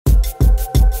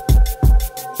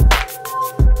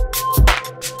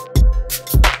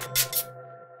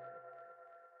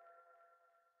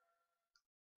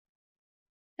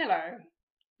Hello,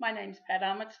 my name's Pat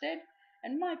Armitstead,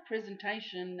 and my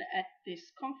presentation at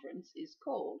this conference is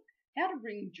called How to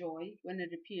Bring Joy When It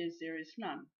Appears There Is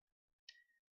None.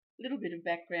 A little bit of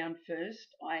background first.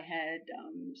 I had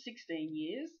 16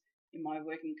 years in my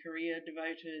working career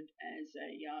devoted as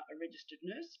a registered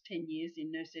nurse, 10 years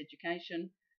in nurse education,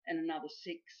 and another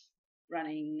 6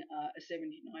 running a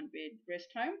 79-bed rest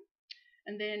home.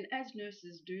 And then, as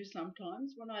nurses do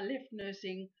sometimes, when I left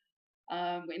nursing,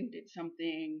 went and did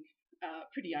something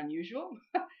pretty unusual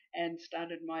and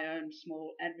started my own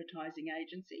small advertising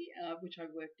agency, which I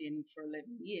worked in for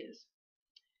 11 years.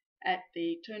 At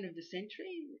the turn of the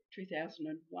century,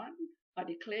 2001, I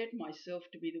declared myself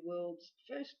to be the world's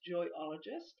first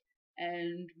joyologist,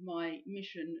 and my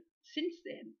mission since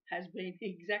then has been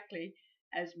exactly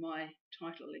as my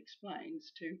title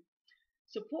explains, to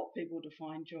support people to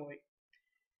find joy.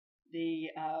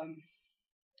 We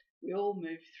all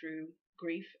move through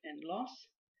grief and loss.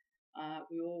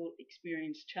 We all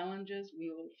experience challenges. We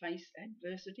all face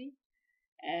adversity.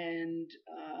 And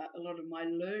a lot of my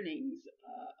learnings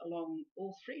along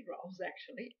all 3 roles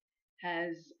actually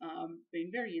has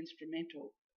been very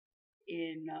instrumental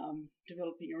in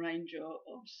developing a range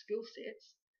of skill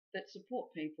sets that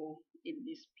support people in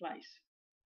this place.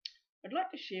 I'd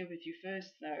like to share with you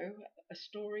first, though, a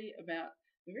story about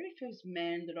the very first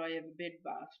man that I ever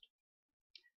bed-bathed.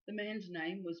 The man's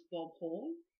name was Bob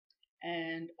Hall,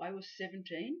 and I was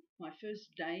 17, my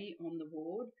first day on the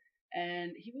ward,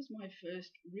 and he was my first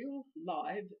real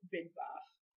live bed bath.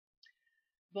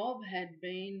 Bob had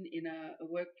been in a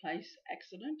workplace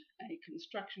accident. A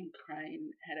construction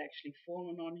crane had actually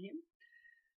fallen on him.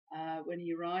 When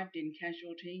he arrived in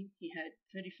casualty, he had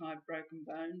 35 broken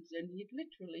bones, and he'd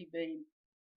literally been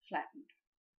flattened.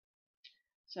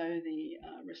 So the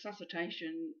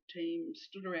resuscitation team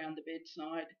stood around the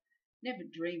bedside, never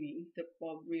dreaming that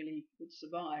Bob really would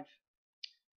survive.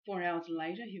 4 hours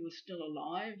later, he was still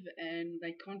alive, and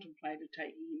they contemplated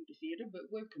taking him to theatre,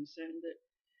 but were concerned that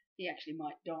he actually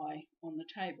might die on the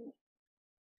table.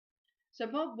 So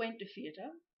Bob went to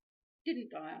theatre,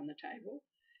 didn't die on the table,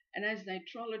 and as they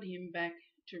trolleyed him back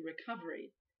to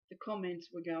recovery, the comments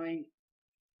were going,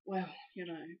 well,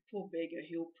 poor beggar,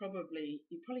 he'll probably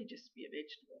just be a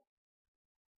vegetable.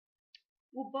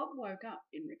 Well, Bob woke up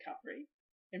in recovery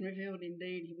and revealed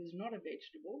indeed he was not a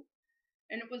vegetable.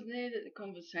 And it was there that the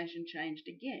conversation changed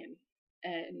again,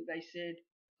 and they said,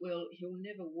 well, he'll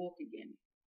never walk again.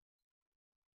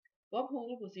 Bob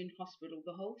Hall was in hospital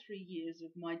the whole 3 years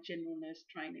of my general nurse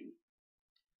training.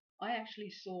 I actually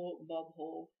saw Bob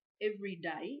Hall every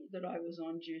day that I was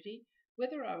on duty,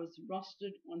 whether I was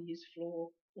rostered on his floor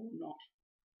or not.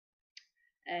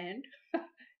 And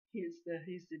here's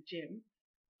the gem.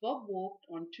 Bob walked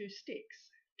on 2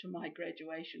 sticks to my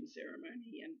graduation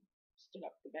ceremony and stood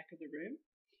up the back of the room.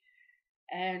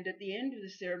 And at the end of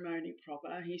the ceremony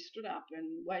proper, he stood up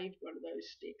and waved one of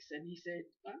those sticks, and he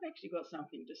said, I've actually got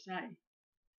something to say.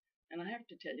 And I have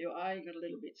to tell you, I got a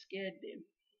little bit scared then.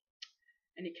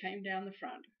 And he came down the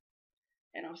front,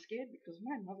 and I was scared because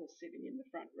my mother's sitting in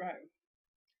the front row.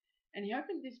 And he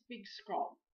opened this big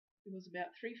scroll. It was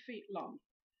about 3 feet long.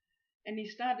 And he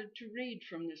started to read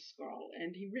from this scroll,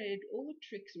 and he read all the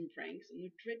tricks and pranks and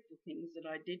the dreadful things that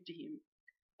I did to him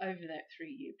over that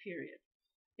 3-year period.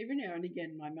 Every now and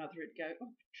again, my mother would go,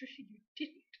 oh, Patricia, you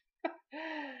didn't.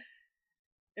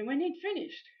 And when he'd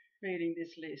finished reading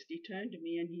this list, he turned to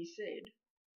me and he said,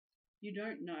 you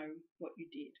don't know what you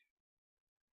did.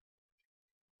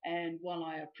 And while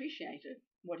I appreciated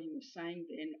what he was saying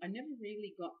then, I never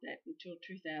really got that until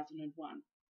 2001.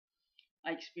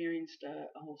 I experienced a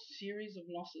whole series of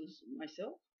losses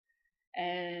myself,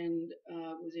 and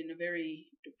was in a very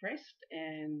depressed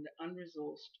and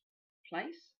unresourced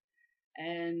place.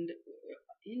 And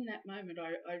in that moment,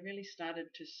 I really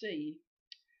started to see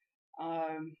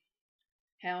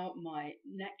how my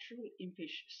natural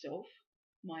impish self,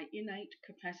 my innate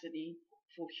capacity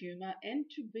for humour and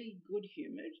to be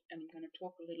good-humoured, and I'm going to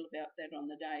talk a little about that on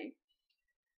the day,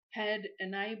 had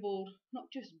enabled not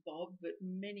just Bob, but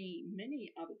many,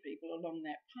 many other people along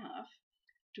that path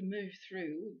to move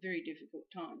through very difficult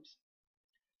times.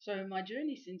 So my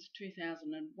journey since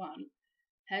 2001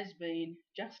 has been,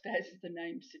 just as the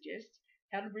name suggests,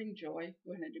 how to bring joy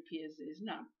when it appears there's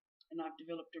none. And I've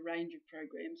developed a range of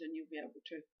programs, and you'll be able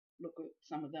to look at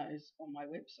some of those on my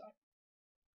website.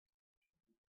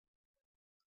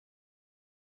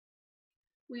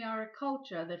 We are a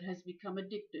culture that has become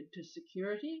addicted to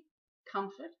security,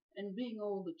 comfort, and being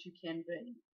all that you can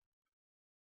be.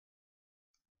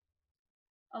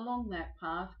 Along that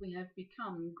path, we have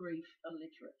become grief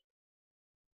illiterate.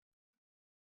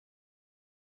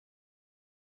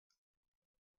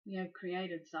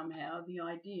 created somehow the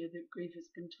idea that grief is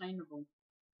containable.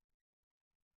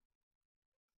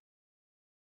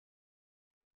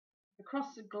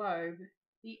 Across the globe,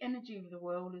 the energy of the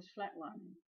world is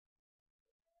flatlining.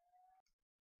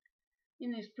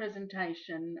 In this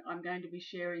presentation, I'm going to be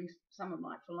sharing some of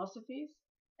my philosophies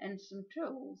and some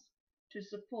tools to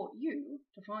support you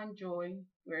to find joy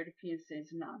where it appears there's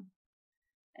none,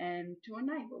 and to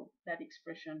enable that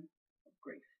expression of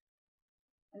grief.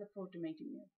 I look forward to meeting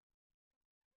you.